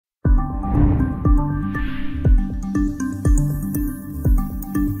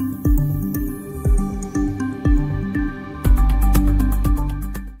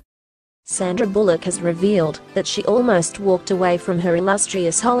Sandra Bullock has revealed that she almost walked away from her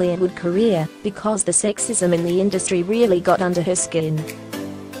illustrious Hollywood career because the sexism in the industry really got under her skin.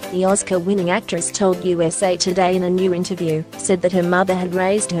 The Oscar-winning actress told USA Today in a new interview, said that her mother had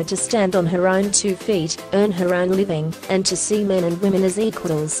raised her to stand on her own 2 feet, earn her own living, and to see men and women as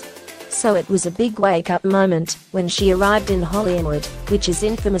equals. So it was a big wake-up moment when she arrived in Hollywood, which is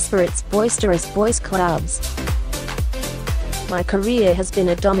infamous for its boisterous boys' clubs. "My career has been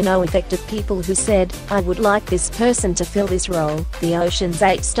a domino effect of people who said, 'I would like this person to fill this role,'" the Ocean's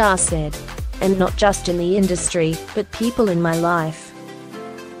 8 star said. "And not just in the industry, but people in my life.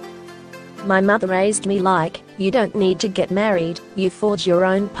 My mother raised me like, you don't need to get married, you forge your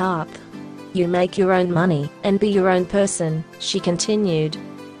own path. You make your own money, and be your own person," she continued.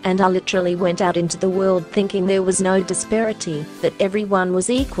 "And I literally went out into the world thinking there was no disparity, that everyone was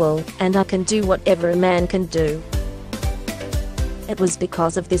equal, and I can do whatever a man can do." It was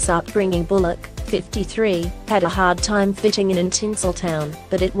because of this upbringing Bullock, 53, had a hard time fitting in Tinseltown,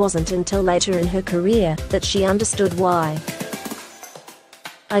 but it wasn't until later in her career that she understood why.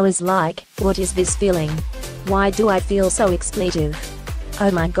 "I was like, what is this feeling? Why do I feel so expletive?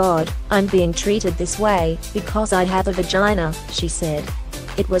 Oh my god, I'm being treated this way because I have a vagina," she said.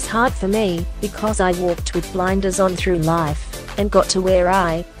 "It was hard for me because I walked with blinders on through life and got to where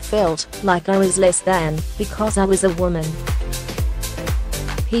I felt like I was less than because I was a woman."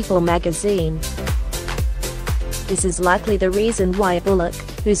 People magazine. This is likely the reason why Bullock,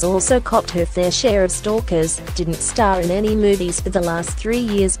 who's also copped her fair share of stalkers, didn't star in any movies for the last 3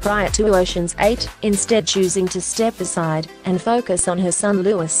 years prior to Ocean's 8, instead choosing to step aside and focus on her son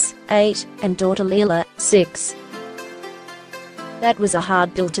Louis, 8, and daughter Leela, 6. "That was a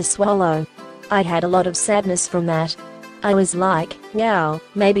hard pill to swallow. I had a lot of sadness from that. I was like, yeah,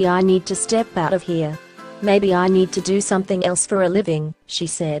 maybe I need to step out of here. Maybe I need to do something else for a living," she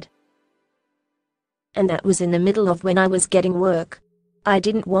said. "And that was in the middle of when I was getting work. I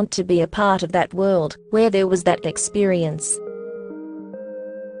didn't want to be a part of that world where there was that experience."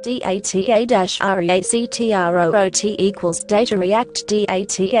 DATA-REACTROOT equals data react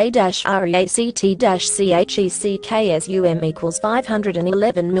DATA-REACT-CHECKSUM equals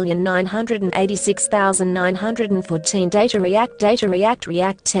 511,986,914 data react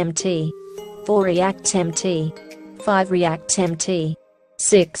react MT 4 react MT 5 react MT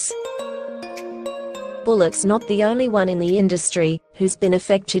 6. Bullock's not the only one in the industry who's been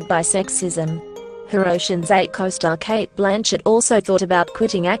affected by sexism. Her Ocean's 8 co-star Cate Blanchett also thought about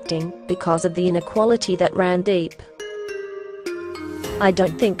quitting acting because of the inequality that ran deep. "I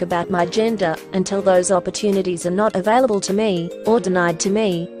don't think about my gender until those opportunities are not available to me or denied to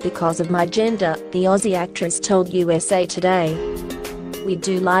me because of my gender," the Aussie actress told USA Today. "We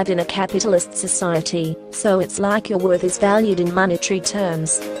do live in a capitalist society, so it's like your worth is valued in monetary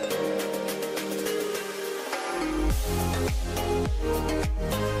terms.